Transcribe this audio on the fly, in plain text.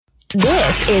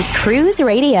This is Cruise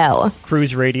Radio.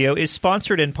 Cruise Radio is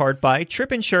sponsored in part by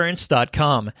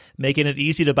TripInsurance.com, making it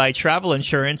easy to buy travel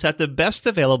insurance at the best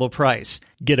available price.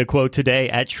 Get a quote today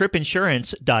at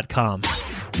TripInsurance.com.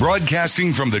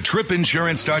 Broadcasting from the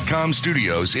TripInsurance.com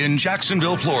studios in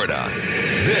Jacksonville, Florida.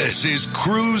 This is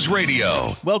Cruise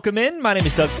Radio. Welcome in. My name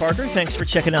is Doug Parker. Thanks for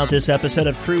checking out this episode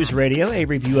of Cruise Radio, a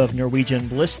review of Norwegian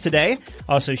Bliss today.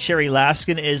 Also, Sherry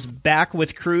Laskin is back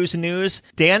with cruise news.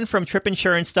 Dan from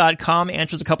TripInsurance.com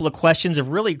answers a couple of questions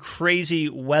of really crazy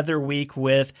weather week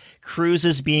with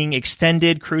cruises being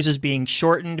extended, cruises being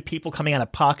shortened, people coming out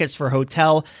of pockets for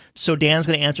hotel. So Dan's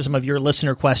going to answer some of your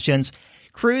listener questions.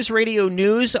 Cruise Radio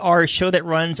News, our show that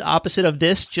runs opposite of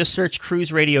this. Just search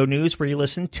Cruise Radio News where you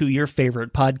listen to your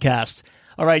favorite podcast.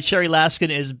 All right, Sherry Laskin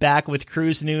is back with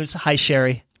Cruise News. Hi,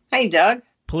 Sherry. Hey, Doug.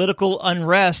 Political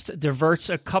unrest diverts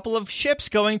a couple of ships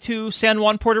going to San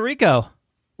Juan, Puerto Rico.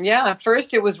 Yeah,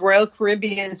 first it was Royal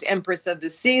Caribbean's Empress of the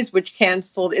Seas, which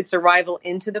canceled its arrival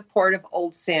into the port of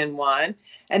Old San Juan.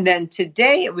 And then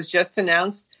today it was just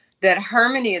announced that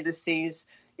Harmony of the Seas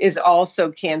is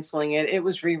also canceling it. It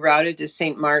was rerouted to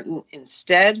St. Martin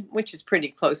instead, which is pretty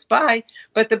close by.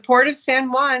 But the port of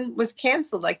San Juan was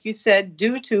canceled, like you said,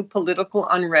 due to political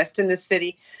unrest in the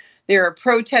city. There are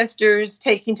protesters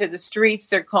taking to the streets.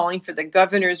 They're calling for the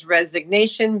governor's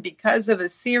resignation because of a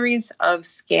series of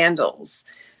scandals.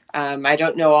 I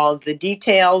don't know all of the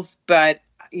details, but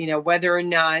whether or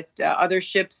not other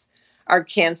ships are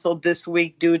canceled this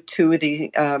week due to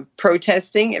the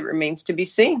protesting, it remains to be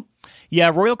seen. Yeah,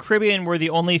 Royal Caribbean were the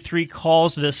only three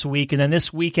calls this week. And then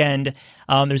this weekend,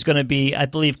 there's going to be, I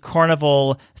believe,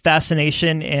 Carnival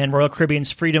Fascination and Royal Caribbean's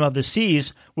Freedom of the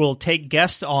Seas will take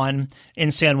guests on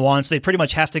in San Juan. So they pretty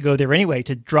much have to go there anyway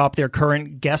to drop their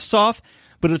current guests off.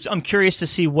 But I'm curious to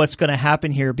see what's going to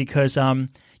happen here because,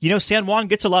 San Juan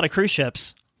gets a lot of cruise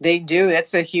ships. They do.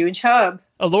 That's a huge hub.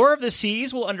 Allure of the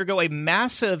Seas will undergo a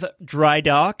massive dry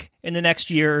dock in the next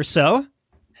year or so.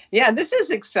 Yeah, this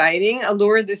is exciting.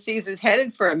 Allure of the Seas is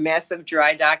headed for a massive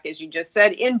dry dock, as you just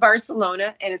said, in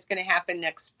Barcelona, and it's going to happen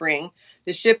next spring.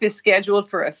 The ship is scheduled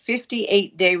for a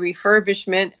 58-day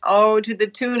refurbishment, to the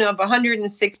tune of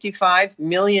 $165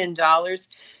 million.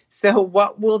 So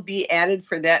what will be added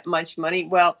for that much money?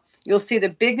 Well, you'll see the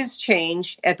biggest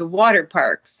change at the water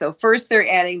park. So first, they're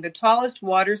adding the tallest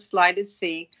water slide at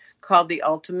sea called the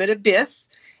Ultimate Abyss.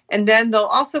 And then they'll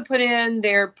also put in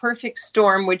their Perfect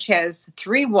Storm, which has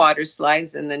 3 water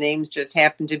slides, and the names just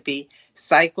happen to be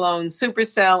Cyclone,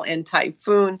 Supercell, and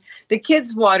Typhoon. The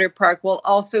kids' water park will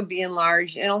also be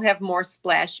enlarged, and it'll have more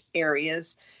splash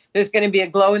areas. There's going to be a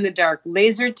glow-in-the-dark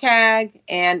laser tag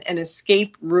and an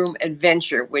escape room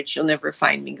adventure, which you'll never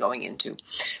find me going into.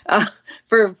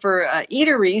 For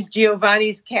eateries,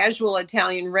 Giovanni's Casual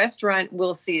Italian Restaurant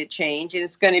will see a change, and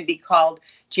it's going to be called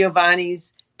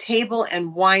Giovanni's Table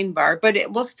and Wine Bar, but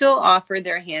it will still offer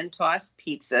their hand-tossed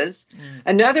pizzas.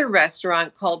 Another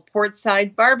restaurant called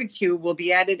Portside Barbecue will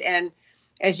be added, and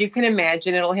as you can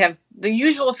imagine, it'll have the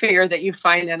usual fare that you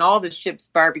find in all the ship's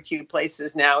barbecue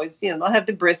places now. It's they'll have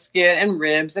the brisket and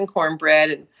ribs and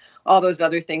cornbread and all those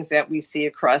other things that we see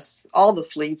across all the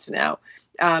fleets now.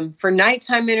 For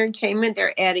nighttime entertainment,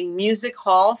 they're adding music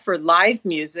hall for live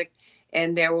music,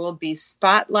 and there will be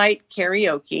spotlight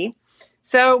karaoke.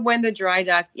 So when the dry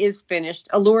dock is finished,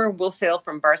 Allure will sail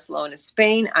from Barcelona,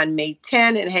 Spain on May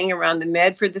 10 and hang around the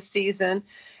Med for the season,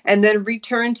 and then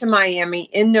return to Miami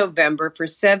in November for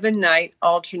 7-night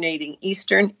alternating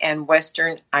Eastern and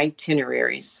Western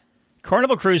itineraries.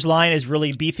 Carnival Cruise Line is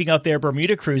really beefing up their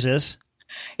Bermuda cruises.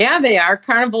 Yeah, they are.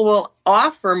 Carnival will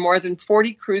offer more than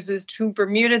 40 cruises to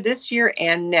Bermuda this year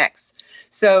and next.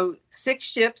 So 6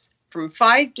 ships from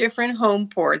 5 different home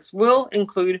ports will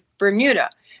include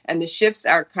Bermuda. And the ships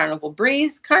are Carnival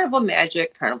Breeze, Carnival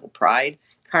Magic, Carnival Pride,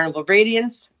 Carnival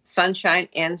Radiance, Sunshine,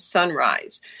 and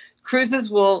Sunrise. Cruises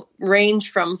will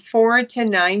range from 4 to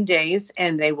 9 days,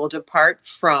 and they will depart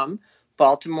from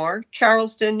Baltimore,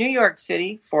 Charleston, New York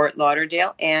City, Fort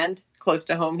Lauderdale, and close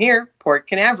to home here, Port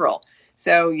Canaveral.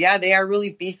 So, yeah, they are really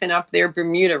beefing up their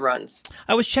Bermuda runs.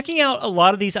 I was checking out a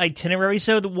lot of these itineraries.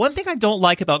 So the one thing I don't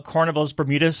like about Carnival's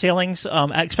Bermuda sailings,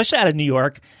 especially out of New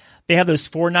York, they have those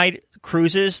 4-night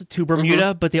cruises to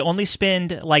Bermuda, but they only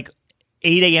spend like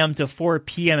 8 a.m. to 4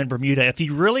 p.m. in Bermuda. If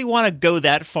you really want to go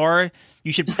that far,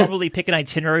 you should probably pick an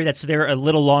itinerary that's there a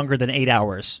little longer than 8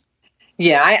 hours.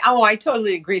 Yeah, I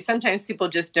totally agree. Sometimes people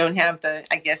just don't have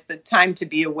the time to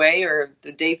be away, or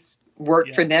the dates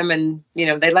work for them, and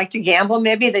they like to gamble.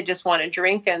 Maybe they just want to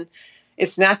drink, and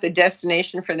it's not the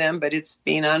destination for them, but it's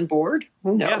being on board.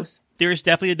 Who knows? Yeah. there's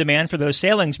definitely a demand for those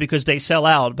sailings because they sell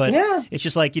out. But Yeah. it's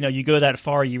just like, you go that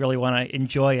far, you really want to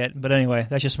enjoy it. But anyway,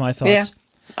 that's just my thoughts. Yeah.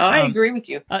 Oh, I agree with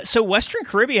you. So Western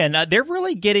Caribbean, they're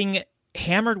really getting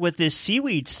hammered with this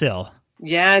seaweed still.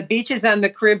 Yeah, beaches on the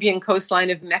Caribbean coastline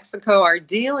of Mexico are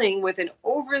dealing with an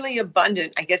overly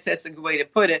abundant, I guess that's a good way to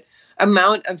put it,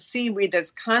 amount of seaweed that's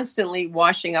constantly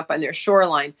washing up on their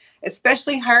shoreline.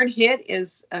 Especially hard hit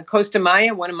is Costa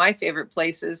Maya, one of my favorite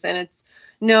places, and it's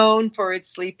known for its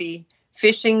sleepy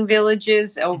fishing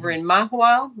villages over in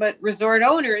Mahual. But resort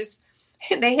owners,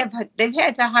 they've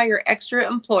had to hire extra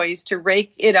employees to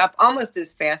rake it up almost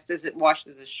as fast as it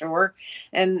washes ashore.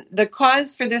 And the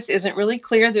cause for this isn't really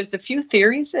clear. There's a few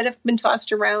theories that have been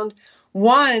tossed around.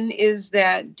 One is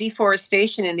that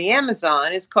deforestation in the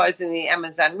Amazon is causing the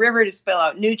Amazon River to spill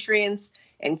out nutrients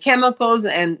and chemicals,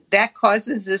 and that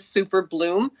causes this super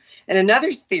bloom. And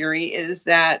another theory is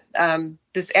that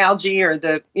this algae or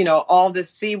all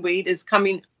this seaweed is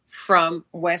coming from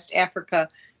West Africa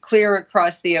clear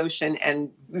across the ocean and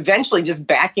eventually just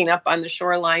backing up on the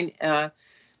shoreline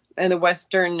in the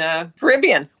Western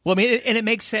Caribbean. Well, I mean, and it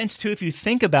makes sense, too, if you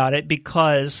think about it,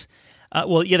 because,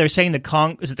 they're saying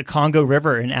the Congo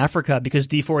River in Africa, because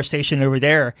deforestation over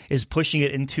there is pushing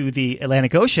it into the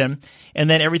Atlantic Ocean, and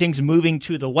then everything's moving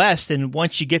to the west, and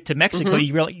once you get to Mexico,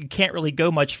 you can't really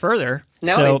go much further.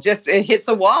 No, it hits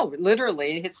a wall,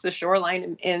 literally. It hits the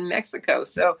shoreline in Mexico.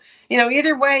 So,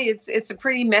 either way, it's a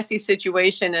pretty messy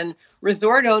situation. And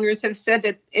resort owners have said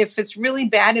that if it's really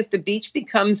bad, if the beach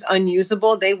becomes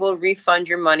unusable, they will refund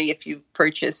your money if you've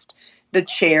purchased the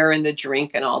chair and the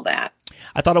drink and all that.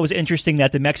 I thought it was interesting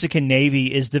that the Mexican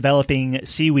Navy is developing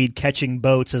seaweed catching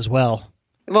boats as well.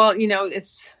 Well,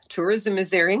 it's tourism is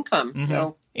their income.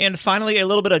 So, and finally, a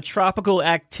little bit of tropical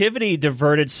activity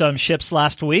diverted some ships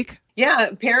last week. Yeah,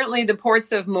 apparently the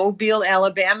ports of Mobile,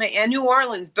 Alabama, and New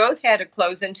Orleans both had to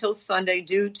close until Sunday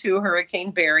due to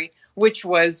Hurricane Barry, which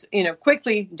was,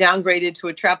 quickly downgraded to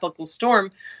a tropical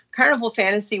storm. Carnival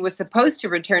Fantasy was supposed to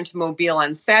return to Mobile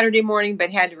on Saturday morning,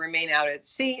 but had to remain out at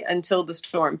sea until the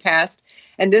storm passed.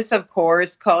 And this, of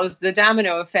course, caused the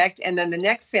domino effect. And then the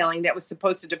next sailing that was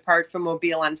supposed to depart from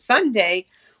Mobile on Sunday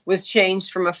was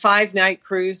changed from a 5-night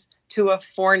cruise to a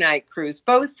 4-night cruise.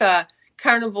 Both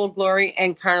Carnival Glory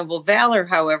and Carnival Valor,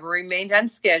 however, remained on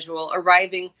schedule,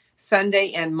 arriving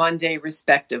Sunday and Monday,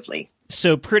 respectively.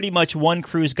 So pretty much one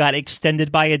cruise got extended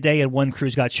by a day and one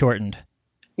cruise got shortened.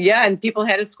 Yeah, and people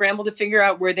had to scramble to figure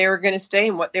out where they were going to stay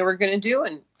and what they were going to do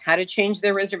and how to change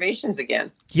their reservations again.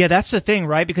 Yeah, that's the thing,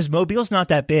 right? Because Mobile's not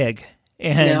that big.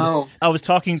 And no. I was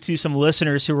talking to some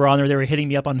listeners who were on there. They were hitting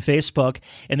me up on Facebook,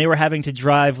 and they were having to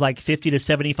drive like 50 to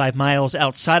 75 miles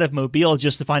outside of Mobile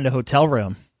just to find a hotel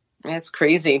room. That's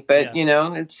crazy, but,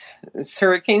 it's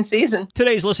hurricane season.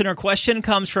 Today's listener question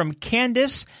comes from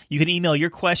Candace. You can email your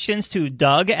questions to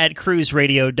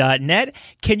doug@cruiseradio.net.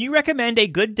 Can you recommend a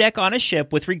good deck on a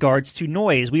ship with regards to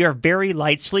noise? We are very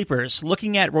light sleepers,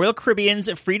 looking at Royal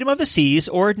Caribbean's Freedom of the Seas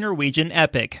or Norwegian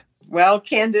Epic. Well,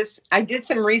 Candace, I did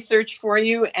some research for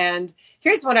you, and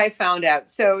here's what I found out.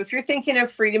 So if you're thinking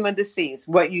of Freedom of the Seas,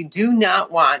 what you do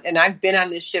not want, and I've been on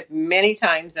this ship many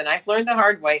times, and I've learned the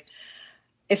hard way,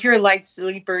 if you're a light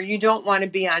sleeper, you don't want to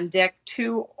be on deck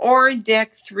 2 or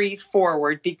deck 3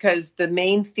 forward because the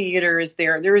main theater is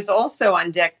there. There is also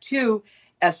on deck 2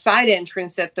 a side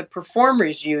entrance that the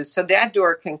performers use, so that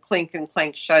door can clink and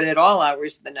clank shut at all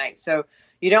hours of the night. So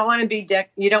you don't want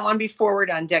to be forward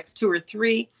on decks 2 or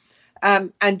 3.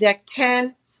 On deck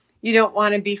 10, you don't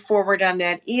want to be forward on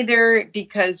that either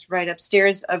because right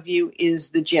upstairs of you is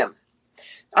the gym.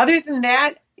 Other than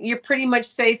that, you're pretty much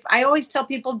safe. I always tell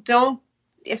people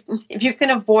if you can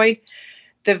avoid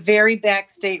the very back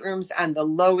staterooms on the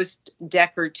lowest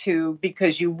deck or 2,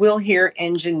 because you will hear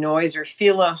engine noise or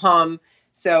feel a hum.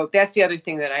 So that's the other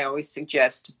thing that I always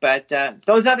suggest. But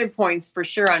those other points for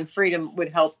sure on Freedom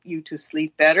would help you to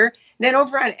sleep better. And then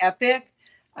over on Epic,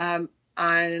 I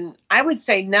would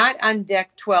say not on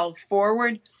deck 12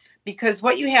 forward, because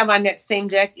what you have on that same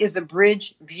deck is a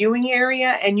bridge viewing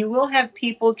area, and you will have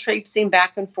people traipsing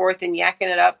back and forth and yakking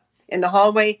it up in the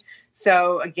hallway.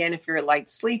 So again, if you're a light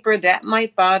sleeper, that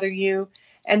might bother you.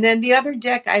 And then the other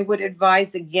deck I would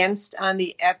advise against on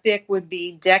the Epic would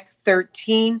be deck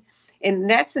 13. And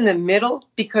that's in the middle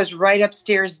because right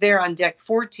upstairs there on deck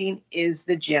 14 is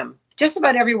the gym. Just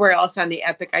about everywhere else on the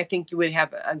Epic, I think you would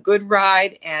have a good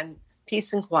ride and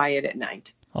peace and quiet at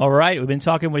night. All right. We've been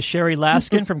talking with Sherry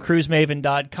Laskin from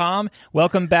cruisemaven.com.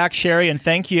 Welcome back, Sherry, and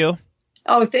thank you.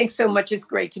 Oh, thanks so much. It's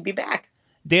great to be back.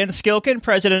 Dan Skilkin,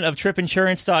 president of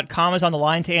tripinsurance.com, is on the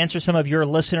line to answer some of your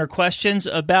listener questions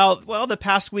about, the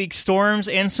past week's storms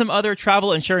and some other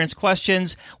travel insurance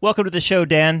questions. Welcome to the show,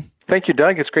 Dan. Thank you,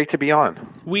 Doug. It's great to be on.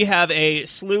 We have a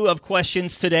slew of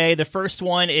questions today. The first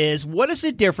one is, what is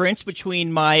the difference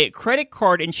between my credit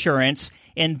card insurance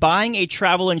and buying a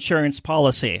travel insurance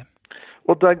policy?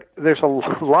 Well, Doug, there's a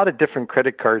lot of different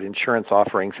credit card insurance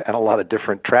offerings and a lot of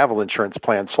different travel insurance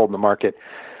plans sold in the market.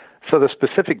 So the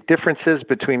specific differences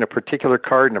between a particular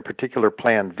card and a particular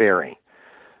plan vary.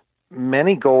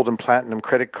 Many gold and platinum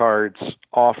credit cards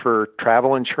offer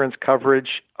travel insurance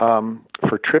coverage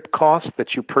for trip costs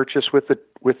that you purchase with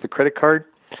the credit card,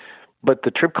 but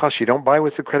the trip costs you don't buy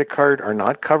with the credit card are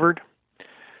not covered.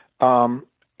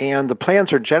 And the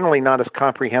plans are generally not as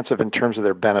comprehensive in terms of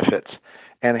their benefits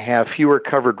and have fewer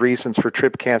covered reasons for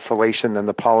trip cancellation than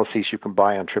the policies you can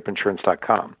buy on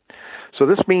tripinsurance.com. So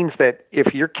this means that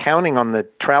if you're counting on the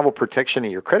travel protection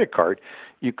of your credit card,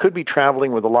 you could be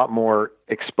traveling with a lot more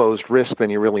exposed risk than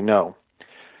you really know.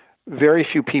 Very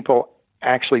few people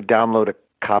actually download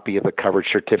a copy of the coverage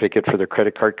certificate for their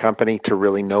credit card company to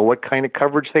really know what kind of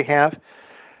coverage they have.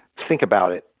 Think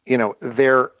about it.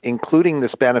 They're including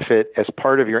this benefit as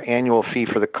part of your annual fee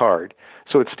for the card.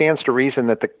 So it stands to reason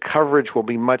that the coverage will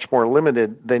be much more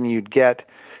limited than you'd get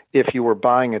if you were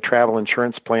buying a travel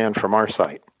insurance plan from our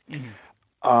site.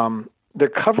 Mm-hmm. The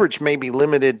coverage may be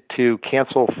limited to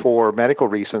cancel for medical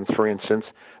reasons, for instance,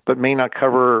 but may not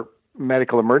cover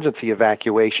medical emergency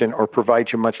evacuation or provide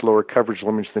you much lower coverage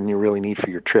limits than you really need for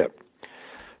your trip.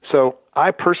 So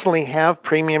I personally have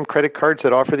premium credit cards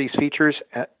that offer these features,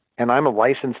 and I'm a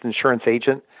licensed insurance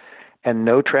agent and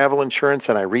know travel insurance,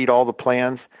 and I read all the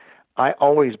plans. I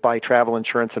always buy travel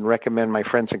insurance and recommend my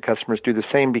friends and customers do the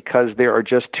same because there are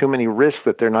just too many risks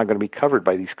that they're not going to be covered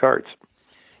by these cards.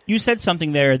 You said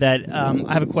something there that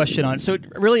I have a question on. So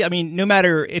really, I mean, no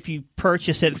matter if you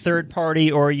purchase it third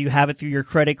party or you have it through your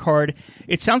credit card,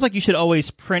 it sounds like you should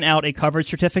always print out a coverage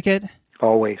certificate.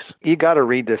 Always. You got to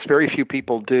read this. Very few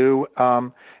people do.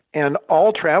 And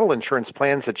all travel insurance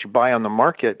plans that you buy on the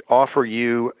market offer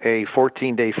you a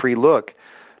 14-day free look,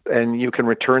 and you can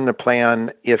return the plan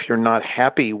if you're not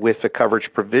happy with the coverage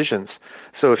provisions.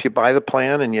 So if you buy the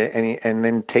plan and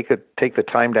then take the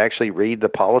time to actually read the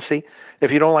policy, if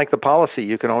you don't like the policy,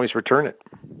 you can always return it.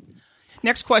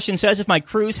 Next question says, if my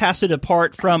cruise has to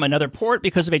depart from another port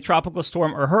because of a tropical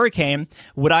storm or hurricane,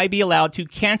 would I be allowed to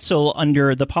cancel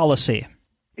under the policy?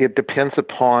 It depends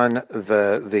upon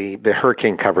the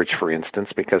hurricane coverage, for instance,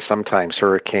 because sometimes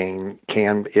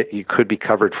you could be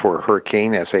covered for a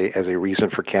hurricane as a reason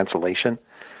for cancellation.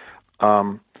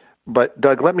 But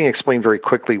Doug, let me explain very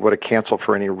quickly what a cancel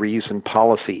for any reason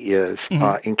policy is,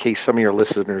 in case some of your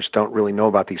listeners don't really know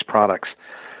about these products.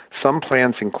 Some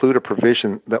plans include a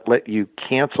provision that let you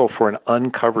cancel for an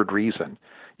uncovered reason.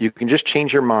 You can just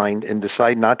change your mind and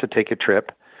decide not to take a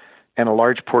trip, and a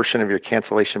large portion of your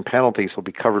cancellation penalties will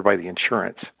be covered by the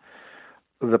insurance.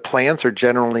 The plans are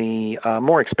generally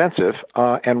more expensive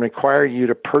and require you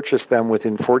to purchase them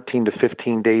within 14 to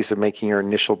 15 days of making your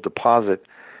initial deposit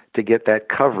to get that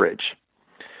coverage.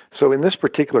 So in this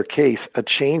particular case, a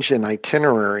change in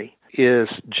itinerary is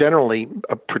generally,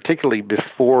 particularly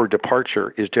before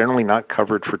departure, is generally not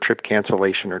covered for trip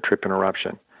cancellation or trip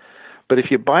interruption. But if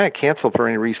you buy a cancel for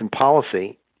any reason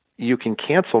policy, you can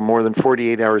cancel more than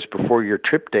 48 hours before your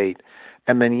trip date.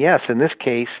 And then, yes, in this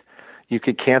case, you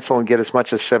could cancel and get as much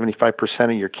as 75%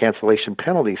 of your cancellation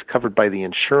penalties covered by the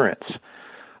insurance.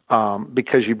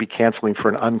 Because you'd be canceling for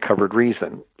an uncovered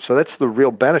reason. So that's the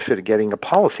real benefit of getting a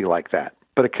policy like that.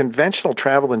 But a conventional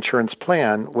travel insurance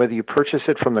plan, whether you purchase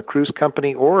it from the cruise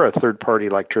company or a third party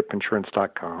like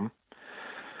tripinsurance.com,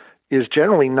 is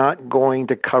generally not going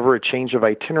to cover a change of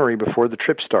itinerary before the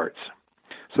trip starts.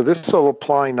 So this will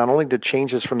apply not only to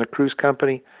changes from the cruise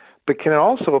company, but can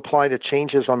also apply to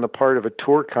changes on the part of a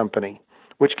tour company,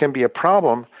 which can be a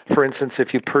problem. For instance,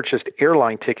 if you purchased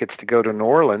airline tickets to go to New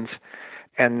Orleans,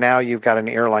 and now you've got an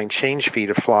airline change fee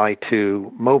to fly to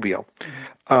Mobile.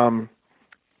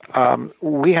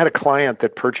 We had a client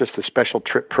that purchased a special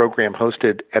trip program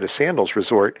hosted at a Sandals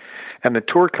resort, and the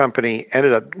tour company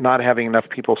ended up not having enough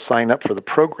people sign up for the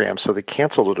program, so they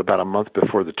canceled it about a month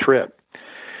before the trip.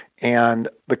 And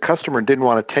the customer didn't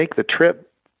want to take the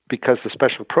trip because the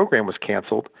special program was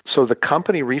canceled, so the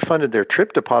company refunded their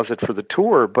trip deposit for the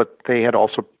tour, but they had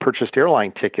also purchased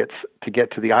airline tickets to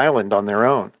get to the island on their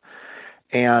own.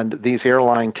 And these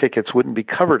airline tickets wouldn't be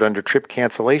covered under trip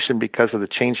cancellation because of the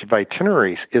change of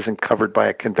itineraries isn't covered by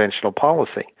a conventional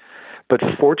policy. But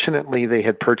fortunately, they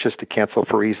had purchased a cancel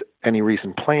for any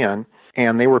reason plan,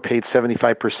 and they were paid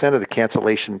 75% of the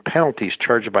cancellation penalties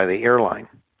charged by the airline.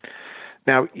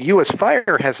 Now, U.S.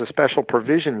 Fire has a special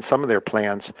provision in some of their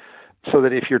plans so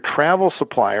that if your travel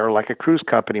supplier, like a cruise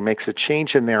company, makes a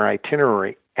change in their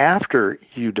itinerary after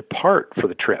you depart for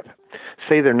the trip.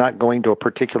 Say they're not going to a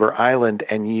particular island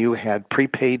and you had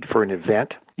prepaid for an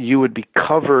event, you would be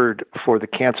covered for the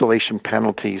cancellation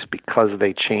penalties because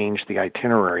they changed the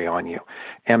itinerary on you.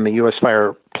 And the U.S.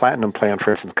 Fire Platinum Plan,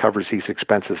 for instance, covers these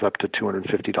expenses up to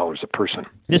 $250 a person.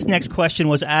 This next question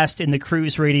was asked in the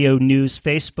Cruise Radio News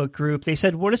Facebook group. They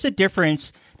said, what is the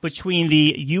difference between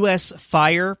the U.S.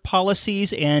 Fire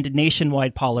policies and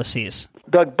nationwide policies?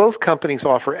 Doug, both companies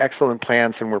offer excellent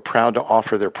plans, and we're proud to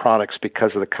offer their products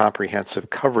because of the comprehensive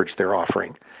coverage they're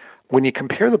offering. When you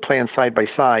compare the plans side by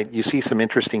side, you see some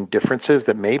interesting differences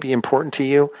that may be important to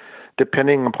you,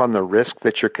 depending upon the risk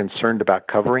that you're concerned about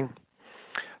covering.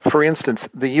 For instance,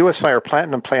 the U.S. Fire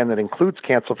Platinum Plan that includes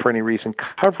cancel for any reason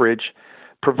coverage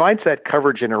provides that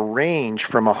coverage in a range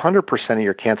from 100% of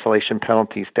your cancellation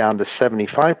penalties down to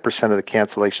 75% of the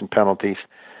cancellation penalties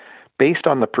based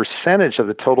on the percentage of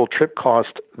the total trip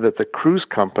cost that the cruise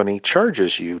company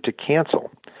charges you to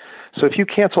cancel. So if you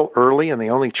cancel early and they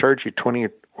only charge you 20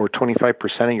 or 25%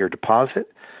 of your deposit,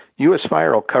 U.S.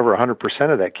 Fire will cover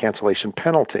 100% of that cancellation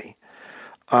penalty.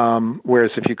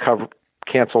 Whereas if you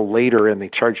cancel later and they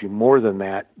charge you more than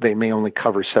that, they may only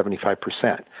cover 75%.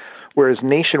 Whereas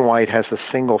Nationwide has a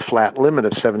single flat limit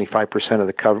of 75% of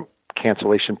the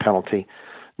cancellation penalty,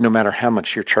 no matter how much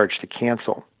you're charged to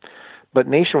cancel. But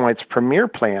Nationwide's Premier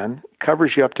Plan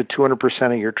covers you up to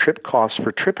 200% of your trip costs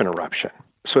for trip interruption.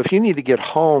 So if you need to get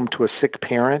home to a sick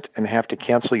parent and have to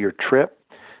cancel your trip,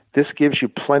 this gives you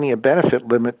plenty of benefit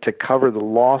limit to cover the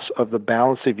loss of the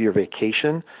balance of your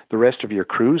vacation, the rest of your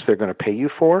cruise they're going to pay you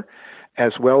for,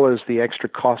 as well as the extra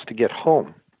cost to get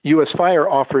home. U.S. Fire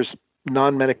offers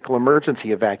non-medical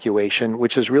emergency evacuation,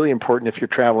 which is really important if you're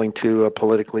traveling to a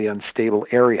politically unstable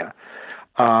area,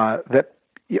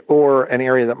 or an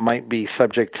area that might be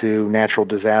subject to natural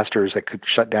disasters that could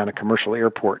shut down a commercial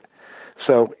airport.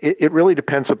 So it really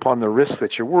depends upon the risk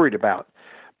that you're worried about.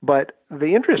 But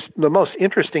the most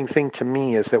interesting thing to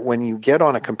me is that when you get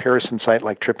on a comparison site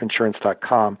like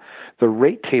tripinsurance.com, the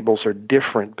rate tables are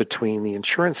different between the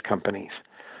insurance companies.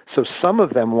 So some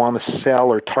of them want to sell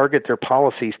or target their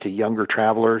policies to younger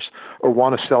travelers, or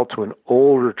want to sell to an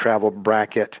older travel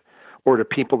bracket, or to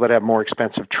people that have more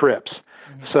expensive trips.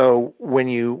 Mm-hmm. So when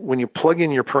you plug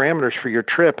in your parameters for your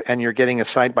trip and you're getting a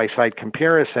side-by-side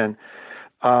comparison,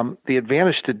 the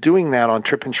advantage to doing that on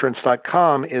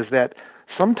tripinsurance.com is that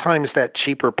sometimes that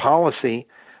cheaper policy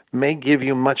may give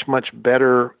you much, much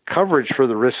better coverage for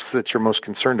the risks that you're most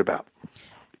concerned about.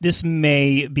 This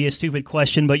may be a stupid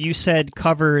question, but you said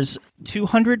covers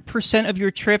 200% of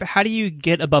your trip. How do you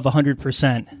get above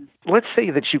 100%? Let's say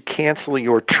that you cancel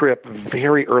your trip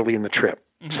very early in the trip.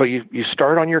 Mm-hmm. So you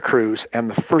start on your cruise,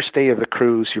 and the first day of the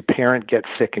cruise, your parent gets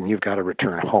sick and you've got to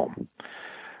return home.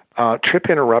 Trip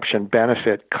interruption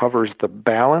benefit covers the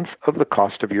balance of the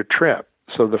cost of your trip.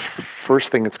 So the first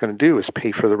thing it's going to do is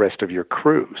pay for the rest of your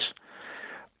cruise.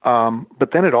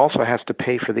 But then it also has to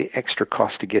pay for the extra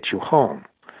cost to get you home,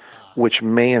 which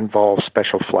may involve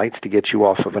special flights to get you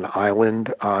off of an island,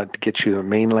 to get you to the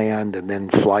mainland, and then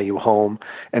fly you home.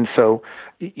 And so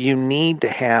you need to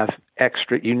have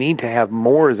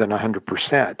more than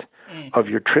 100% of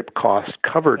your trip costs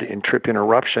covered in trip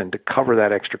interruption to cover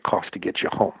that extra cost to get you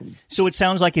home. So it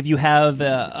sounds like if you have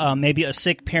maybe a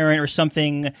sick parent or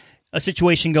something, a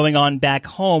situation going on back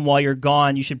home while you're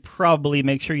gone, you should probably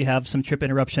make sure you have some trip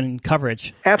interruption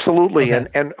coverage. Absolutely. Okay.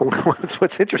 And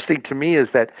what's interesting to me is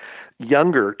that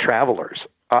younger travelers,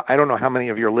 I don't know how many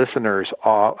of your listeners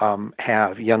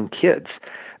have young kids.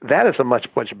 That is a much,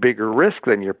 much bigger risk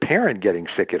than your parent getting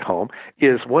sick at home,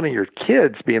 is one of your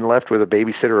kids being left with a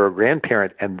babysitter or a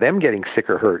grandparent and them getting sick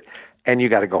or hurt, and you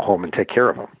got to go home and take care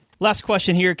of them. Last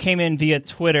question here came in via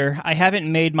Twitter. I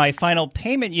haven't made my final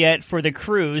payment yet for the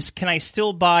cruise. Can I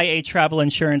still buy a travel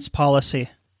insurance policy?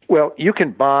 Well, you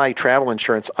can buy travel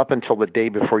insurance up until the day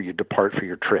before you depart for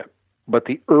your trip. But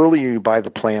the earlier you buy the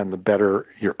plan, the better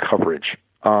your coverage.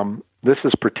 This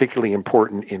is particularly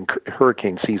important in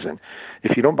hurricane season.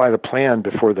 If you don't buy the plan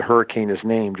before the hurricane is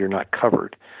named, you're not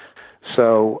covered.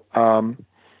 So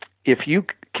if you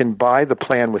can buy the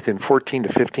plan within 14 to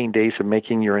 15 days of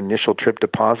making your initial trip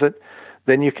deposit,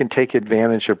 then you can take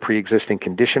advantage of pre-existing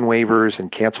condition waivers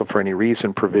and cancel for any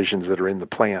reason provisions that are in the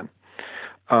plan.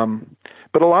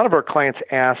 But a lot of our clients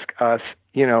ask us,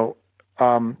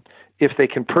 if they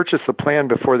can purchase the plan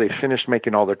before they finish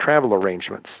making all their travel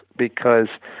arrangements, because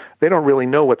they don't really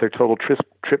know what their total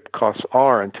trip costs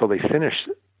are until they finish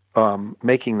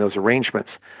making those arrangements.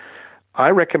 I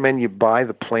recommend you buy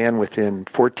the plan within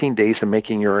 14 days of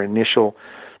making your initial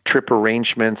trip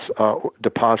arrangements,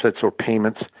 deposits or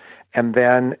payments, and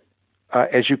then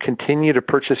as you continue to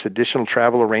purchase additional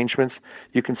travel arrangements,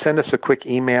 you can send us a quick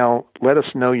email. Let us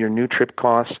know your new trip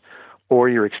costs or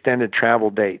your extended travel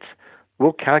dates.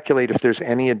 We'll calculate if there's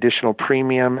any additional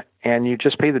premium, and you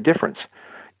just pay the difference.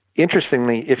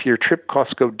 Interestingly, if your trip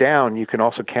costs go down, you can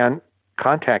also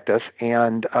contact us,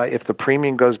 and if the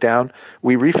premium goes down,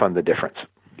 we refund the difference.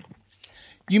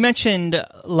 You mentioned,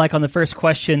 like on the first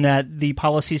question, that the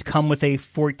policies come with a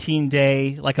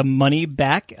 14-day, like a money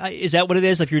back. Is that what it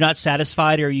is? If you're not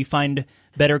satisfied or you find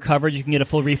better coverage, you can get a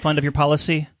full refund of your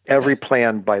policy? Every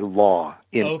plan by law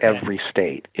in every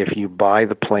state. If you buy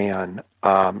the plan,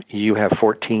 you have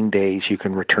 14 days. You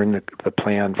can return the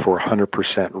plan for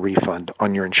 100% refund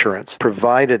on your insurance,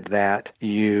 provided that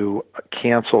you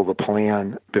cancel the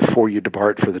plan before you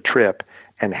depart for the trip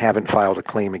and haven't filed a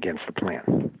claim against the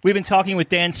plan. We've been talking with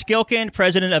Dan Skilkin,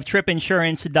 president of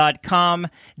TripInsurance.com.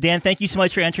 Dan, thank you so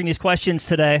much for answering these questions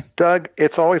today. Doug,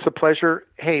 it's always a pleasure.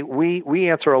 Hey, we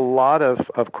answer a lot of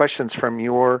questions from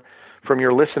your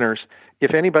listeners.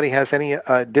 If anybody has any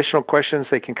additional questions,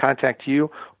 they can contact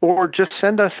you or just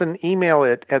send us an email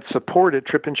at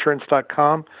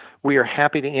support@tripinsurance.com. We are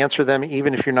happy to answer them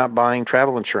even if you're not buying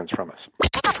travel insurance from us.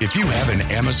 If you have an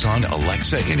Amazon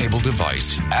Alexa-enabled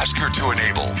device, ask her to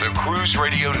enable the Cruise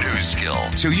Radio News skill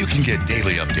so you can get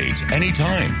daily updates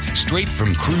anytime, straight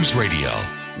from Cruise Radio.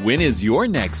 When is your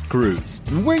next cruise?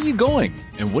 Where are you going?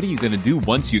 And what are you going to do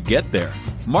once you get there?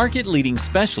 Market-leading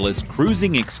specialist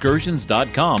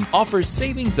CruisingExcursions.com offers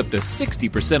savings up to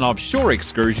 60% off shore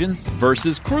excursions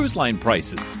versus cruise line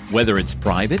prices. Whether it's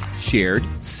private, shared,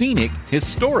 scenic,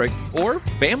 historic, or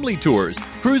family tours,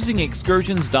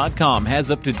 CruisingExcursions.com has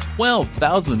up to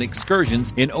 12,000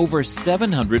 excursions in over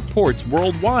 700 ports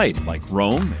worldwide, like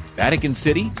Rome, Vatican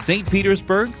City, St.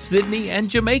 Petersburg, Sydney, and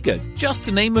Jamaica, just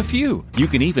to name a few. You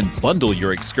can even bundle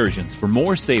your excursions for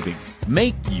more savings.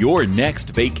 Make your next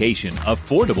vacation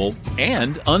affordable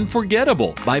and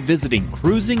unforgettable by visiting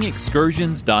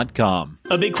CruisingExcursions.com.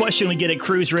 A big question we get at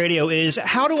Cruise Radio is,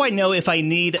 how do I know if I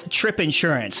need trip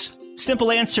insurance?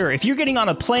 Simple answer. If you're getting on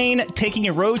a plane, taking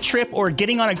a road trip, or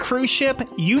getting on a cruise ship,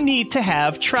 you need to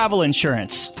have travel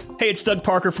insurance. Hey, it's Doug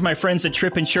Parker from my friends at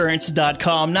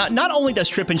TripInsurance.com. Not only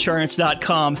does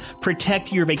TripInsurance.com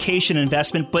protect your vacation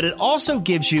investment, but it also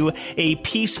gives you a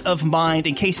peace of mind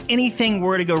in case anything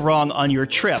were to go wrong on your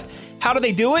trip. How do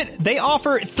they do it? They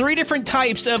offer 3 different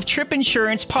types of trip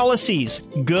insurance policies.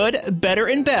 Good, better,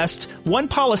 and best. One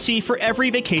policy for every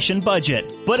vacation budget.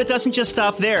 But it doesn't just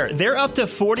stop there. They're up to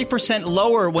 40%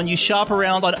 lower when you shop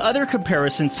around on other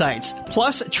comparison sites.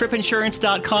 Plus,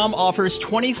 TripInsurance.com offers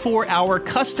 24-hour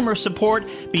customer support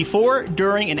before,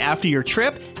 during, and after your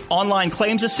trip, online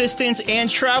claims assistance, and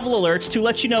travel alerts to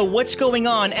let you know what's going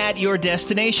on at your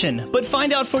destination. But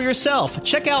find out for yourself.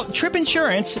 Check out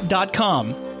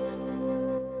TripInsurance.com.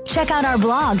 Check out our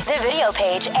blog, the video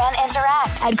page, and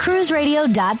interact at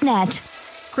cruiseradio.net.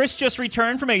 Chris just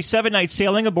returned from a 7-night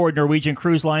sailing aboard Norwegian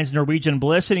Cruise Line's Norwegian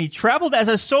Bliss, and he traveled as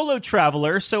a solo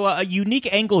traveler, so a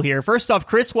unique angle here. First off,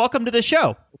 Chris, welcome to the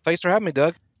show. Thanks for having me,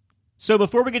 Doug. So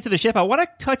before we get to the ship, I want to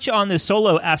touch on the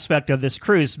solo aspect of this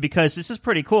cruise because this is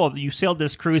pretty cool. You sailed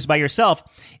this cruise by yourself,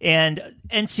 and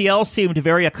NCL seemed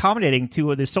very accommodating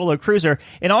to the solo cruiser.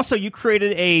 And also, you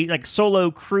created a solo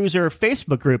cruiser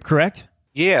Facebook group, correct?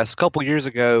 Yes, a couple years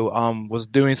ago, was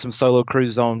doing some solo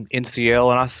cruises on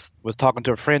NCL, and I was talking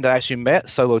to a friend that actually met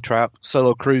solo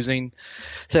cruising.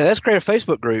 So let's create a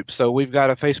Facebook group. So we've got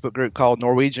a Facebook group called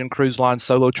Norwegian Cruise Line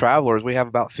Solo Travelers. We have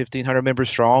about 1,500 members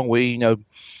strong. We,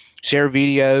 share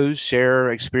videos, share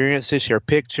experiences, share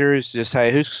pictures. Just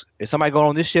hey, is somebody going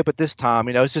on this ship at this time?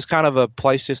 It's just kind of a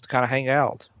place just to kind of hang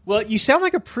out. Well, you sound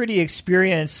like a pretty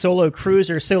experienced solo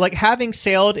cruiser. So, having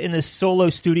sailed in the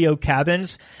solo studio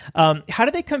cabins, how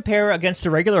do they compare against the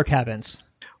regular cabins?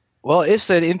 Well, it's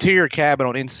an interior cabin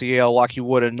on NCL like you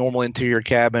would a normal interior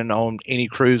cabin on any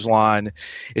cruise line.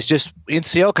 It's just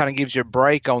NCL kind of gives you a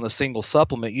break on the single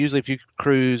supplement. Usually if you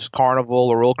cruise Carnival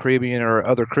or Royal Caribbean or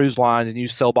other cruise lines and you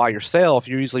sail by yourself,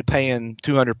 you're usually paying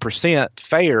 200%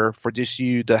 fare for just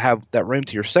you to have that room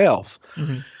to yourself.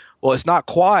 Mm-hmm. Well, it's not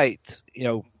quite,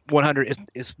 100.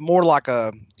 It's more like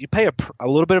you pay a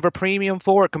little bit of a premium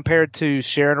for it compared to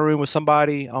sharing a room with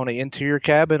somebody on an interior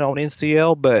cabin on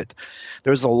NCL, but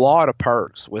there's a lot of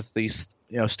perks with these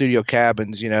studio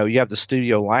cabins. You have the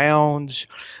studio lounge.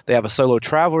 They have a solo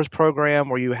travelers program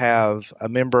where you have a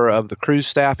member of the cruise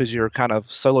staff as your kind of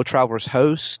solo travelers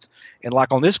host. And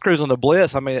like on this cruise on the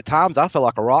Bliss, I mean, at times I feel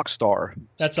like a rock star.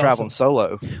 That's traveling awesome.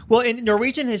 solo. Well, and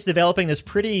Norwegian is developing this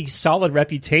pretty solid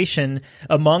reputation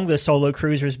among the solo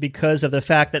cruisers because of the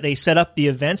fact that they set up the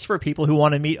events for people who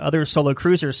want to meet other solo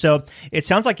cruisers. So it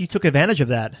sounds like you took advantage of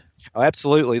that. Oh,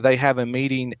 absolutely. They have a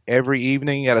meeting every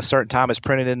evening at a certain time. It's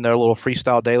printed in their little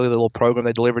Freestyle Daily, the little program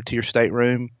they deliver to your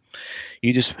stateroom.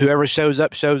 You just, whoever shows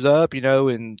up, you know,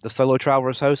 and the solo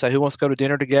traveler's host say who wants to go to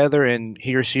dinner together, and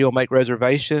he or she will make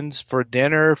reservations for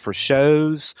dinner, for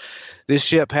shows. This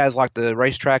ship has like the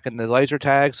racetrack and the laser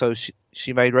tag, so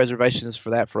she made reservations for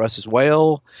that for us as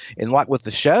well. And like with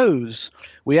the shows,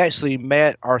 we actually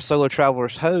met our solo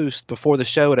traveler's host before the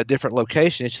show at a different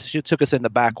location. She took us in the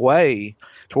back way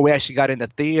to where we actually got in the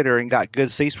theater and got good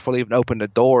seats before they even opened the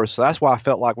doors. So that's why I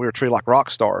felt like we were treated like rock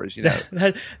stars, you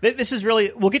know. This is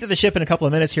really, we'll get to the ship in a couple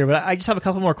of minutes here, but I just have a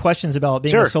couple more questions about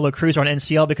being a solo cruiser on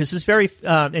NCL, because it's very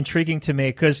intriguing to me.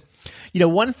 Because, you know,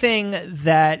 one thing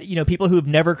that, you know, people who've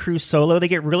never cruised solo, they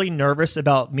get really nervous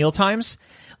about meal times.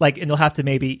 Like, and they'll have to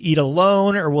maybe eat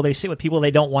alone, or will they sit with people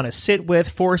they don't want to sit with,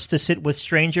 forced to sit with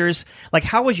strangers? Like,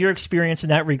 how was your experience in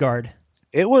that regard?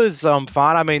 It was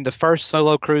fine. I mean, the first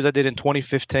solo cruise I did in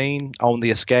 2015 on the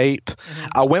Escape,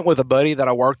 I went with a buddy that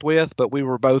I worked with, but we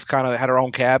were both kind of had our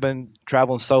own cabin,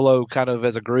 traveling solo kind of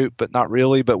as a group, but not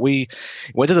really. But we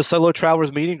went to the Solo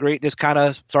Travelers meet and greet, just kind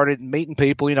of started meeting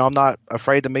people. You know, I'm not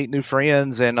afraid to meet new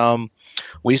friends, and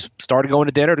we started going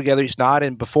to dinner together each night.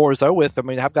 And before it was over with, I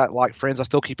mean, I've got like friends I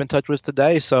still keep in touch with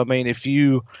today. So, I mean, if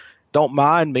you don't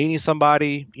mind meeting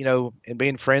somebody, you know, and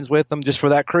being friends with them just for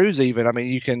that cruise even, I mean,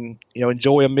 you can, you know,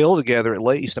 enjoy a meal together at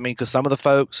least. I mean, because some of the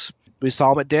folks, we saw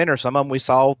them at dinner. Some of them we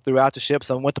saw throughout the ship.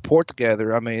 Some went to port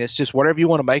together. I mean, it's just whatever you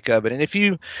want to make of it. And if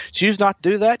you choose not to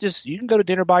do that, just you can go to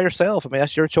dinner by yourself. I mean,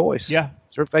 that's your choice. Yeah.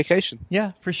 It's your vacation.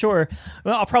 Yeah, for sure.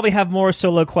 Well, I'll probably have more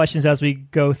solo questions as we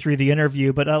go through the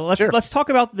interview, but let's talk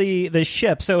about the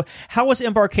ship. So how was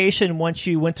embarkation once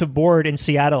you went to board in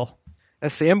Seattle?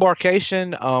 That's the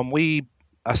embarkation.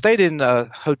 I stayed in a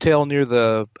hotel near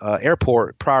the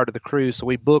airport prior to the cruise, so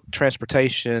we booked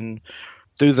transportation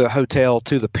through the hotel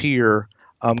to the pier.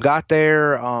 Got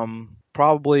there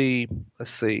probably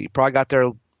got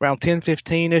there around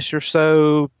 10:15ish or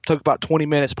so. Took about 20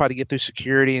 minutes probably to get through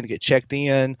security and to get checked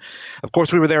in. Of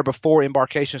course, we were there before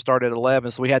embarkation started at 11,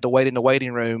 so we had to wait in the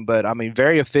waiting room. But I mean,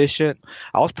 very efficient.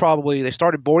 They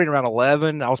started boarding around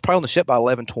 11. I was probably on the ship by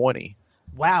 11:20.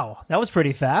 Wow, that was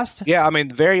pretty fast. Yeah, I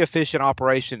mean, very efficient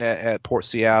operation at Port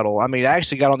Seattle. I mean, I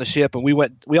actually got on the ship and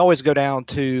we always go down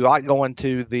to, I like going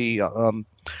to the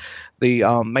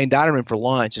main dining room for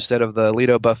lunch instead of the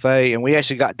Lido buffet. And we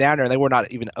actually got down there and they were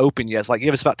not even open yet. It's like,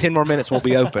 give us about 10 more minutes, we'll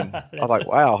be open. I was like,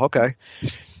 wow, okay.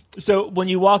 So when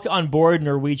you walked on board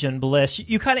Norwegian Bliss,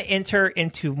 you kind of enter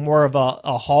into more of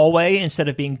a hallway instead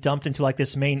of being dumped into like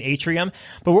this main atrium.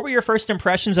 But what were your first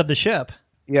impressions of the ship?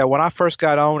 Yeah, when I first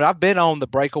got on, I've been on the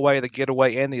Breakaway, the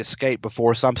Getaway, and the Escape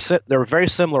before. So there were very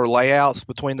similar layouts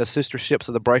between the sister ships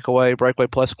of the Breakaway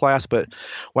Plus class. But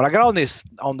when I got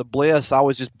on the Bliss, I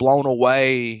was just blown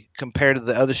away compared to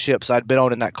the other ships I'd been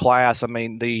on in that class. I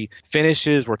mean, the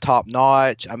finishes were top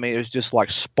notch. I mean, it was just like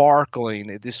sparkling.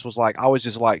 It just was like, I was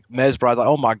just like mesmerized. Like,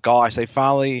 oh my gosh,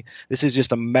 this is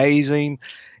just amazing.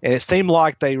 And it seemed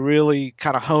like they really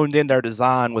kind of honed in their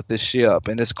design with this ship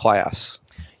and this class.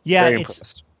 Yeah, very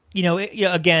impressed. You know,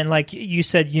 again, like you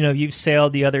said, you know, you've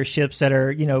sailed the other ships that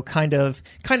are, you know, kind of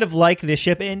like this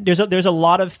ship, and there's a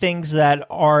lot of things that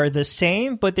are the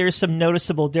same, but there's some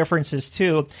noticeable differences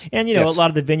too, and you know, a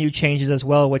lot of the venue changes as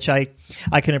well, which I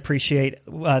can appreciate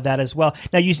that as well.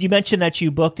 Now, you mentioned that you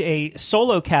booked a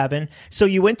solo cabin, so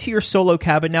you went to your solo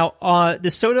cabin. Now, the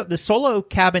solo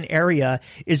cabin area,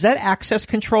 is that access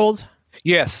controlled?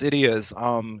 Yes, it is.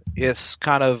 It's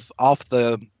kind of off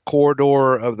the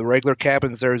corridor of the regular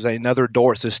cabins. There's another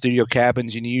door. It says studio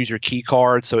cabins. You use your key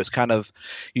card. So it's kind of,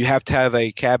 you have to have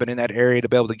a cabin in that area to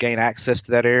be able to gain access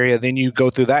to that area. Then you go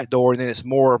through that door, and then it's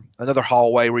another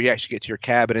hallway where you actually get to your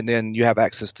cabin, and then you have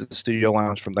access to the studio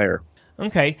lounge from there.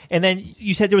 Okay. And then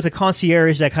you said there was a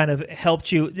concierge that kind of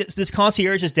helped you. This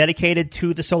concierge is dedicated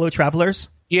to the solo travelers?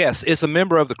 Yes, it's a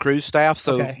member of the cruise staff,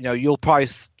 so you know, you'll probably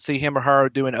see him or her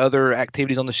doing other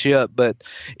activities on the ship, but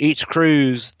each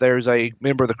cruise there's a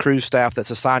member of the cruise staff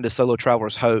that's assigned to Solo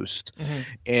Travelers host,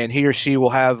 and he or she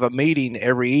will have a meeting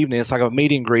every evening. It's like a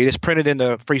meet and greet. It's printed in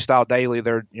the Freestyle Daily,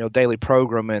 their daily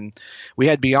program, and we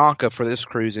had Bianca for this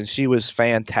cruise, and she was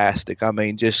fantastic. I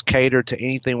mean, just catered to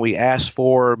anything we asked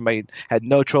for, had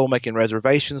no trouble making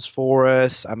reservations for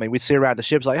us. I mean, we'd sit around the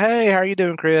ships like, hey, how are you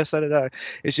doing, Chris?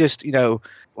 It's just, you know,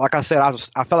 like I said, I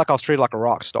felt like I was treated like a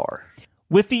rock star.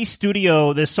 With the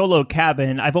solo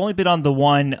cabin, I've only been on the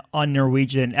one on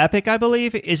Norwegian Epic, I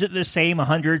believe. Is it the same,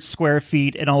 100 square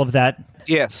feet and all of that?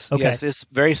 Yes, okay. Yes, it's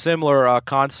very similar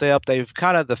concept. They've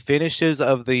kind of the finishes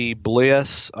of the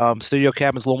Bliss studio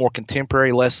cabin's a little more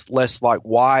contemporary, less like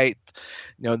white,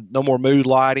 no more mood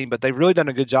lighting, but they've really done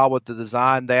a good job with the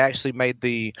design. They actually made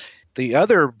the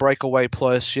other Breakaway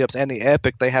Plus ships and the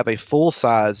Epic, they have a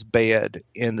full-size bed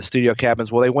in the studio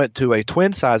cabins. Well, they went to a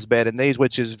twin-size bed in these,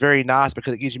 which is very nice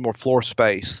because it gives you more floor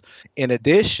space. In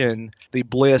addition, the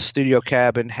Bliss studio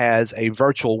cabin has a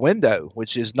virtual window,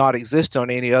 which is not existent on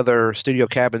any other studio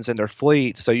cabins in their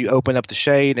fleet. So you open up the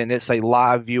shade, and it's a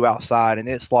live view outside, and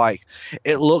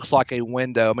it looks like a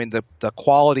window. I mean, the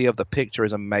quality of the picture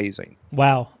is amazing.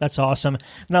 Wow, that's awesome.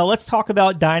 Now, let's talk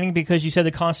about dining, because you said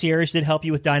the concierge did help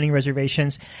you with dining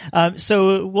reservations.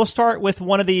 So we'll start with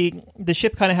one of the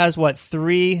ship kind of has,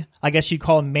 3, I guess you'd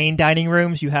call them main dining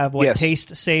rooms. You have, Yes.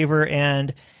 Taste, Savor,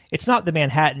 and it's not the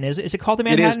Manhattan. Is it called the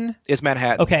Manhattan? It's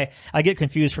Manhattan. Okay, I get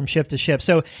confused from ship to ship.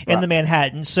 So in the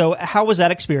Manhattan. So how was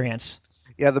that experience?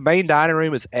 Yeah, the main dining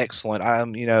room is excellent.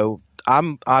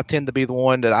 I tend to be the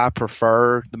one that I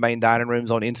prefer the main dining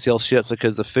rooms on NCL ships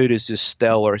because the food is just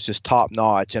stellar. It's just top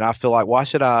notch. And I feel like, why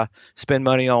should I spend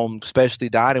money on specialty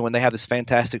dining when they have this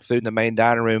fantastic food in the main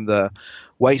dining room? The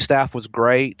wait staff was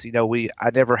great.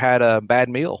 I never had a bad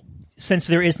meal. Since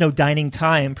there is no dining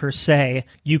time per se,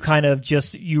 you kind of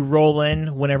you roll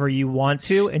in whenever you want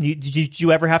to. And did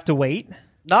you ever have to wait?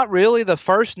 Not really. The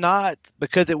first night,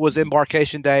 because it was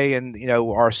embarkation day and,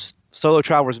 our solo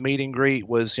travelers meet and greet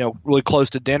was, really close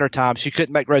to dinner time. She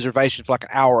couldn't make reservations for like an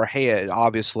hour ahead,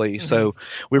 obviously. Mm-hmm. So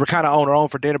we were kind of on our own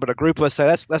for dinner, but a group of us said,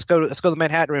 let's go to the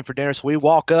Manhattan room for dinner. So we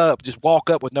walk up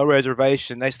with no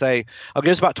reservation. They say, I'll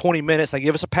give us about 20 minutes. They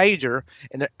give us a pager.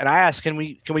 And I asked, can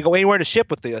we go anywhere in the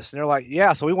ship with this? And they're like,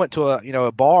 yeah. So we went to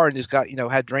a bar and just got,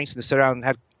 had drinks and sit around and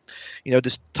had,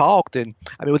 just talked. And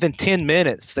I mean, within 10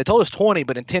 minutes, they told us 20,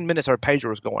 but in 10 minutes our pager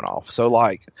was going off. So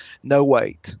no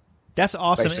wait. That's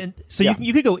awesome. And so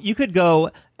you could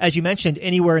go, as you mentioned,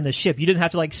 anywhere in the ship. You didn't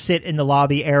have to sit in the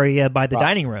lobby area by the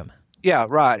dining room. Yeah,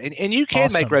 right. And you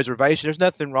can make reservations. There's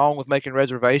nothing wrong with making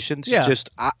reservations. Yeah. It's just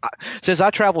since I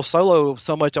travel solo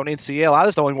so much on NCL, I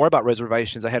just don't even worry about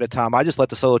reservations ahead of time. I just let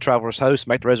the solo travelers host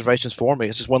make the reservations for me.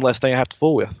 It's just one less thing I have to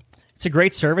fool with. It's a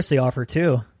great service they offer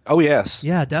too. Oh, yes.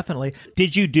 Yeah, definitely.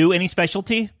 Did you do any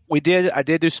specialty? We did. I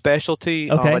did do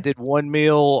specialty. Okay. I did one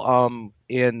meal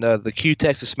in the Q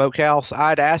Texas Smokehouse.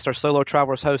 I'd asked our solo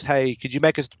travelers host, hey, could you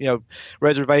make us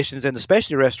reservations in the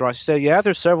specialty restaurant? She said, yeah,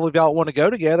 there's several of y'all want to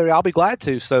go together. I'll be glad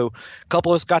to. So a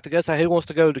couple of us got together, said, who wants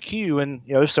to go to Q? And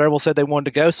several said they wanted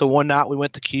to go. So one night we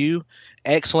went to Q.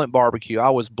 Excellent barbecue.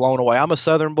 I was blown away. I'm a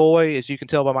Southern boy, as you can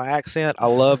tell by my accent. I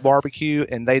love barbecue,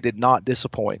 and they did not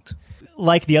disappoint.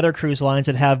 Like the other cruise lines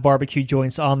that have barbecue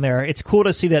joints on there, it's cool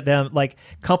to see that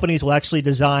companies will actually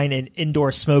design an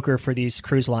indoor smoker for these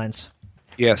cruise lines.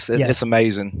 Yes, it's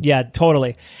amazing. Yeah,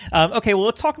 totally. Okay, well,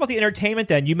 let's talk about the entertainment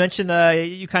then. You mentioned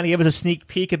you kind of gave us a sneak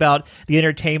peek about the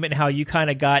entertainment and how you kind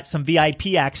of got some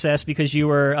VIP access because you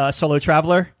were a solo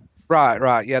traveler.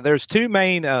 Right. Yeah, there's two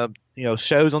main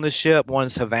shows on this ship.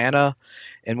 One's Havana,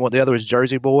 and the other is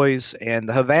Jersey Boys. And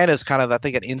the Havana is kind of, I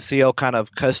think, an NCL kind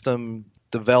of custom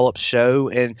developed show,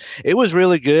 and it was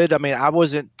really good. I mean, I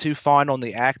wasn't too fond on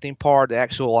the acting part, the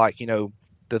actual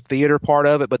the theater part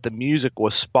of it, but the music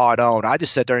was spot on. I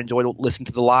just sat there and enjoyed listening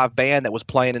to the live band that was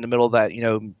playing in the middle of that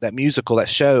that musical, that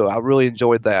show. I really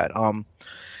enjoyed that.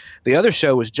 The other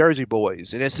show was Jersey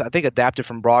Boys, and it's, I think, adapted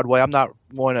from Broadway. I'm not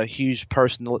a huge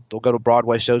person that'll go to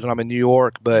Broadway shows when I'm in New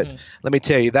York, but let me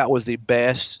tell you, that was the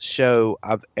best show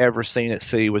I've ever seen at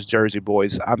sea was Jersey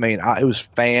Boys. I mean, it was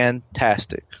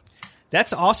fantastic.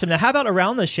 That's awesome. Now, how about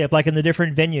around the ship, like in the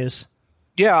different venues?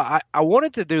 Yeah, I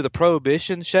wanted to do the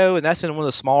Prohibition show, and that's in one of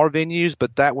the smaller venues,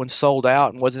 but that one sold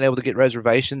out and wasn't able to get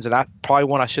reservations, and I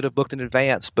should have booked in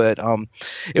advance, but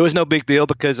it was no big deal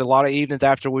because a lot of evenings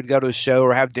after we'd go to a show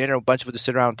or have dinner, a bunch of us would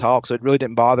sit around and talk, so it really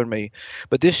didn't bother me.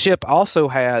 But this ship also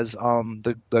has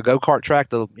the go-kart track,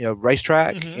 the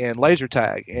racetrack, and laser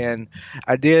tag, and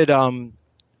I did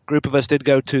group of us did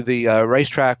go to the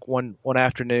racetrack one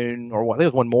afternoon, or I think it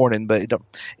was one morning,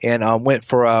 and went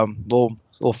for a little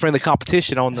friendly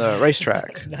competition on the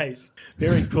racetrack. Nice,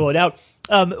 very cool. Now,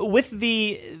 with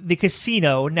the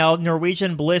casino, now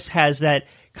Norwegian Bliss has that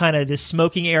kind of the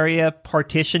smoking area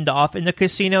partitioned off in the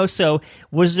casino. So,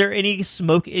 was there any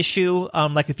smoke issue,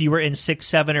 like if you were in 6,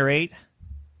 7, or 8?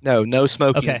 No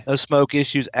smoking, Okay. no smoke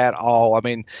issues at all. I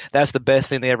mean, that's the best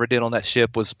thing they ever did on that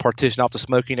ship was partition off the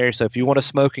smoking area. So if you want to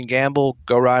smoke and gamble,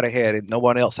 go right ahead, and no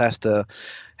one else has to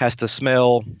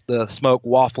smell the smoke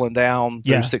waffling down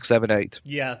through 6, 7, 8.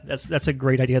 Yeah, that's a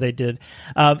great idea they did.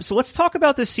 So let's talk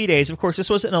about the sea days. Of course, this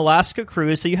was an Alaska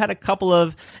cruise, so you had a couple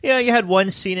of, you had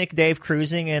one scenic day of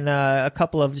cruising and a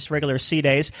couple of just regular sea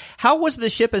days. How was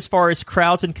the ship as far as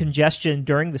crowds and congestion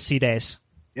during the sea days?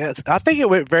 Yes, I think it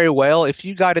went very well. If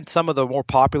you got in some of the more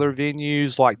popular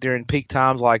venues, like during peak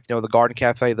times, like the Garden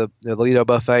Cafe, the Lido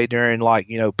Buffet during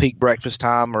peak breakfast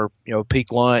time or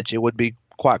peak lunch, it would be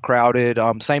quite crowded.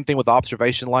 Same thing with the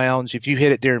observation lounge. If you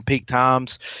hit it during peak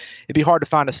times, it'd be hard to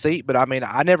find a seat. But I mean,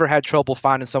 I never had trouble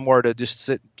finding somewhere to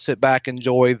just sit back,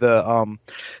 enjoy the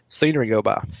scenery go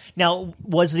by. Now,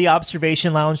 was the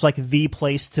observation lounge like the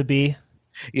place to be?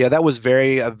 Yeah, that was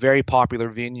a very popular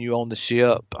venue on the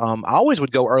ship. I always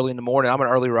would go early in the morning. I'm an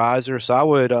early riser, so I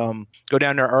would go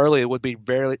down there early. It would be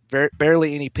barely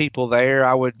any people there.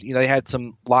 I would, they had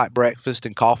some light breakfast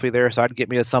and coffee there, so I'd get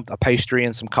me a pastry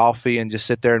and some coffee and just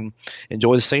sit there and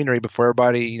enjoy the scenery before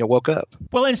everybody, woke up.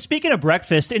 Well, and speaking of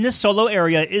breakfast, in this solo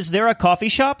area, is there a coffee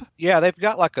shop? Yeah, they've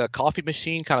got like a coffee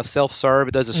machine, kind of self-serve.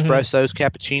 It does espressos,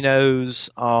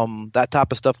 cappuccinos, that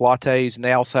type of stuff, lattes, and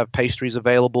they also have pastries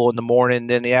available in the morning.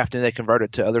 Then in the afternoon they convert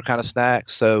it to other kind of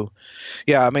snacks. So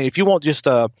yeah, I mean, if you want just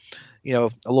a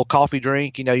little coffee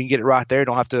drink, you can get it right there.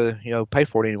 Don't have to pay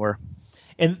for it anywhere.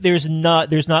 And there's not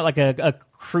like a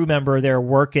crew member there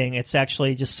working. It's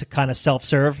actually just kind of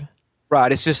self-serve.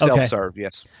 Right, it's just self-serve.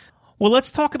 Yes. Well,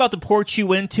 let's talk about the ports you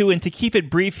went to, and to keep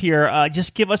it brief here,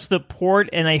 just give us the port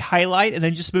and a highlight, and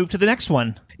then just move to the next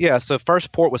one. Yeah, so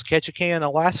first port was Ketchikan,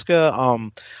 Alaska.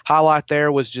 Highlight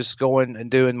there was just going and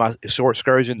doing my short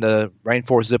excursion, the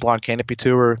Rainforest Zipline Canopy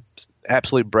Tour.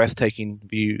 Absolutely breathtaking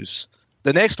views.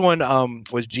 The next one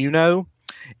was Juneau,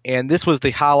 and this was the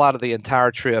highlight of the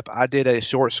entire trip. I did a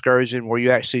short excursion where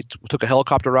you actually took a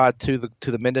helicopter ride to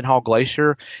the Mendenhall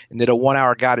Glacier and did a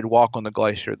 1-hour guided walk on the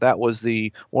glacier. That was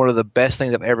one of the best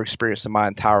things I've ever experienced in my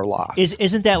entire life.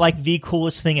 Isn't that like the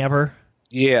coolest thing ever?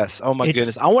 Yes. Oh my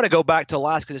goodness. I want to go back to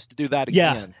Alaska just to do that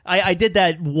again. Yeah, I did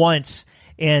that once.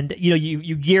 And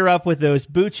you gear up with those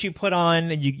boots you put on,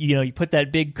 and you put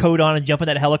that big coat on and jump in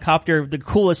that helicopter. The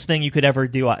coolest thing you could ever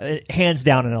do, hands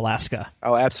down, in Alaska.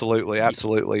 Oh, absolutely,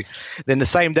 absolutely. Then the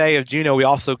same day of Juneau, we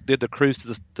also did the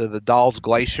cruise to the Dawes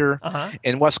Glacier.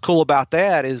 And what's cool about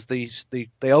that is they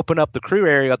open up the crew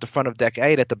area at the front of Deck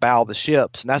 8 at the bow of the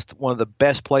ships, and that's one of the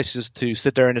best places to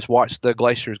sit there and just watch the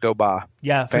glaciers go by.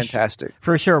 Yeah, fantastic.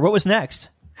 For sure. What was next?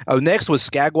 Oh, next was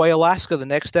Skagway, Alaska the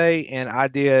next day, and I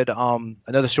did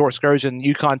another short excursion,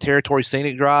 Yukon Territory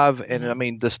Scenic Drive, and I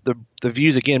mean the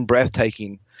views again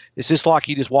breathtaking. It's just like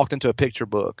you just walked into a picture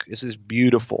book. It's just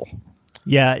beautiful.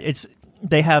 Yeah,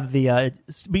 they have the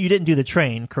but you didn't do the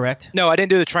train, correct? No, I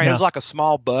didn't do the train. No. It was like a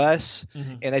small bus,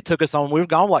 and they took us on. We were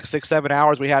gone like 6-7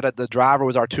 hours. We had the driver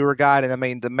was our tour guide, and I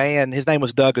mean the man, his name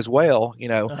was Doug as well,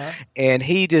 and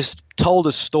he just told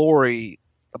a story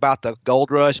about the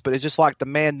gold rush, but it's just like the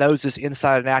man knows this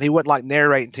inside and out. He wasn't like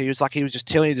narrating to you. It's like he was just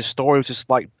telling you the story. It was just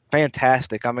like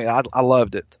fantastic. I mean, I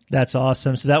loved it. That's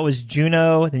awesome. So that was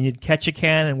Juneau, then you'd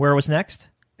Ketchikan, and where was next?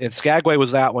 And Skagway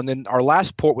was that one. Then our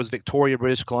last port was Victoria,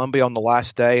 British Columbia on the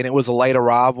last day, and it was a late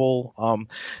arrival.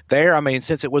 There, I mean,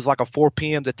 since it was like a 4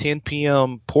 p.m. to 10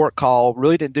 p.m. port call,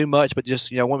 really didn't do much, but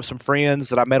just, went with some friends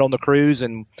that I met on the cruise,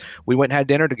 and we went and had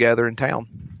dinner together in town.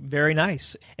 Very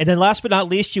nice. And then last but not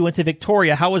least, you went to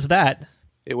Victoria. How was that?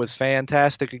 It was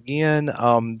fantastic again.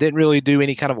 Didn't really do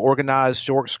any kind of organized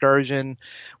short excursion.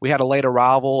 We had a late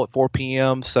arrival at 4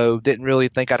 p.m., so didn't really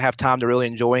think I'd have time to really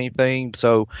enjoy anything.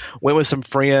 So went with some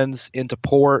friends into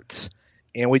port,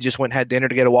 and we just went and had dinner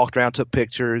together, walked around, took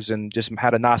pictures, and just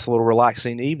had a nice little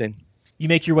relaxing evening. You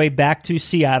make your way back to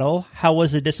Seattle. How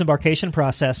was the disembarkation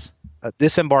process?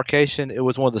 Disembarkation, it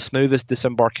was one of the smoothest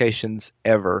disembarkations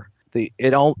ever.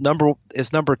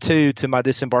 It's number 2 to my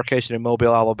disembarkation in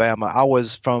Mobile, Alabama. I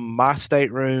was from my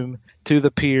stateroom to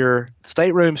the pier,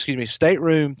 stateroom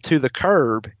to the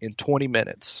curb in 20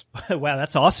 minutes. Wow,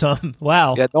 that's awesome.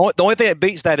 Wow. Yeah, the only thing that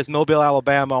beats that is Mobile,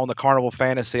 Alabama on the Carnival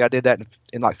Fantasy. I did that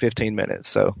in like 15 minutes.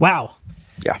 So wow.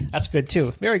 Yeah. That's good,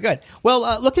 too. Very good.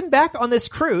 Well, looking back on this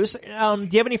cruise, do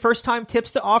you have any first-time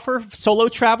tips to offer solo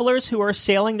travelers who are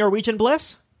sailing Norwegian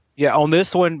Bliss? Yeah, on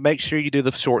this one, make sure you do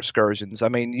the short excursions. I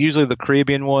mean, usually the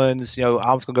Caribbean ones, I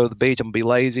was going to go to the beach, I'm going to be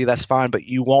lazy, that's fine, but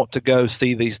you want to go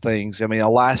see these things. I mean,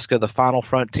 Alaska, the final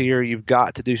frontier, you've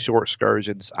got to do short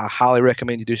excursions. I highly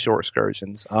recommend you do short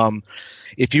excursions.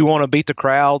 If you want to beat the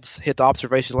crowds, hit the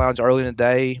observation lounge early in the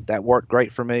day. That worked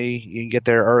great for me. You can get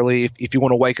there early if you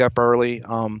want to wake up early.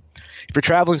 If you're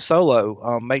traveling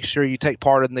solo, make sure you take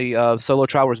part in the Solo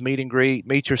Travelers meet and greet,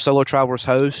 meet your Solo Travelers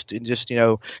host, and just,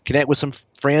 connect with some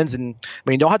friends. And I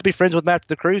mean, you don't have to be friends with them after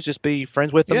the cruise, just be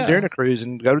friends with them during the cruise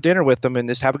and go to dinner with them and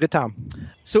just have a good time.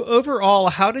 So overall,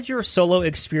 how did your solo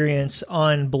experience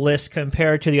on Bliss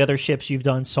compare to the other ships you've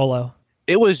done solo?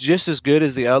 It was just as good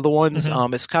as the other ones.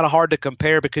 It's kind of hard to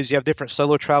compare because you have different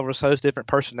Solo Travelers hosts, different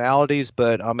personalities.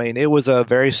 But, I mean, it was a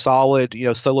very solid,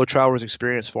 Solo Travelers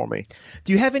experience for me.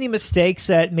 Do you have any mistakes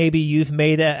that maybe you've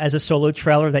made as a solo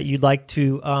traveler that you'd like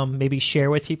to maybe share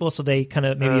with people so they kind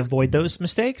of maybe avoid those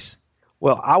mistakes?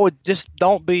 Well, I would just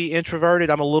don't be introverted.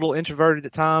 I'm a little introverted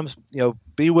at times.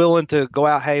 Be willing to go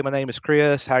out. Hey, my name is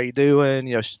Chris. How you doing?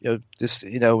 Just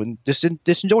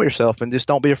enjoy yourself and just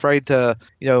don't be afraid to,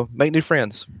 make new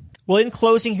friends. Well, in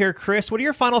closing here, Chris, what are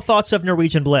your final thoughts of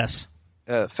Norwegian Bliss?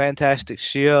 Fantastic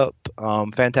ship,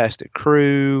 fantastic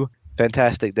crew,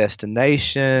 fantastic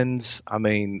destinations. I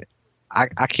mean,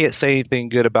 I can't say anything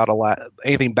good about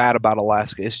anything bad about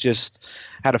Alaska. It's just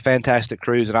had a fantastic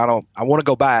cruise, and I want to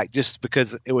go back just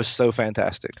because it was so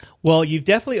fantastic. Well, you've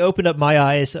definitely opened up my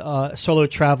eyes solo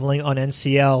traveling on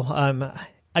NCL.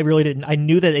 I really didn't. I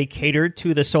knew that they catered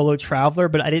to the solo traveler,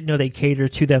 but I didn't know they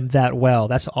catered to them that well.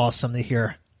 That's awesome to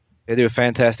hear. They do a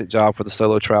fantastic job for the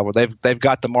solo traveler. They've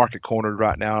got the market cornered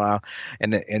right now,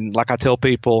 and like I tell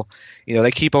people,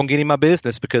 they keep on getting my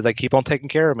business because they keep on taking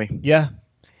care of me. Yeah.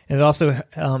 And it also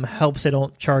helps they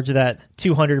don't charge that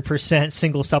 200%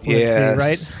 single supplement fee,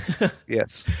 right?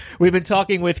 Yes. We've been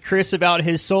talking with Chris about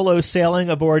his solo sailing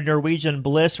aboard Norwegian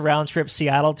Bliss, round trip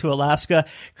Seattle to Alaska.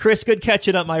 Chris, good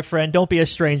catching up, my friend. Don't be a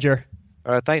stranger.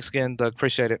 Thanks again, Doug.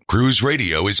 Appreciate it. Cruise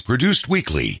Radio is produced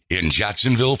weekly in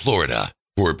Jacksonville, Florida.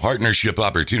 For partnership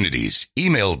opportunities,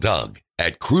 email Doug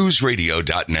at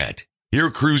cruiseradio.net. Hear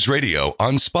Cruise Radio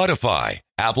on Spotify,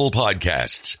 Apple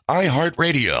Podcasts,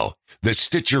 iHeartRadio, the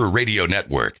Stitcher Radio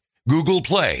Network, Google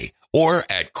Play, or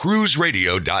at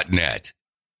cruiseradio.net.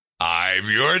 I'm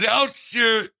your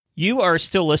announcer. You are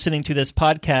still listening to this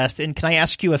podcast, and can I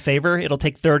ask you a favor? It'll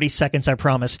take 30 seconds, I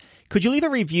promise. Could you leave a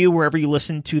review wherever you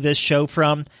listen to this show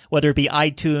from, whether it be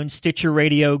iTunes, Stitcher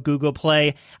Radio, Google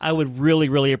Play? I would really,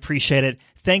 really appreciate it.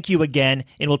 Thank you again,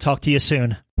 and we'll talk to you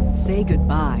soon. Say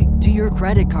goodbye to your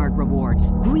credit card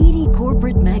rewards. Greedy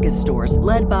corporate mega stores,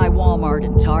 led by Walmart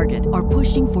and Target, are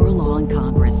pushing for a law in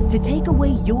Congress to take away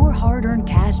your hard-earned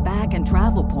cash back and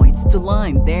travel points to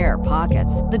line their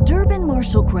pockets. The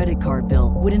Durbin-Marshall credit card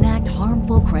bill would enact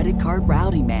harmful credit card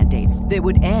routing mandates that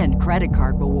would end credit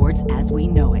card rewards as we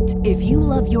know it. If you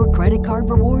love your credit card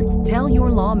rewards, tell your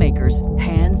lawmakers,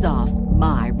 hands off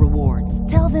my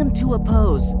rewards. Tell them to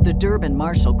oppose the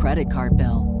Durbin-Marshall credit card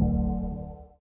bill.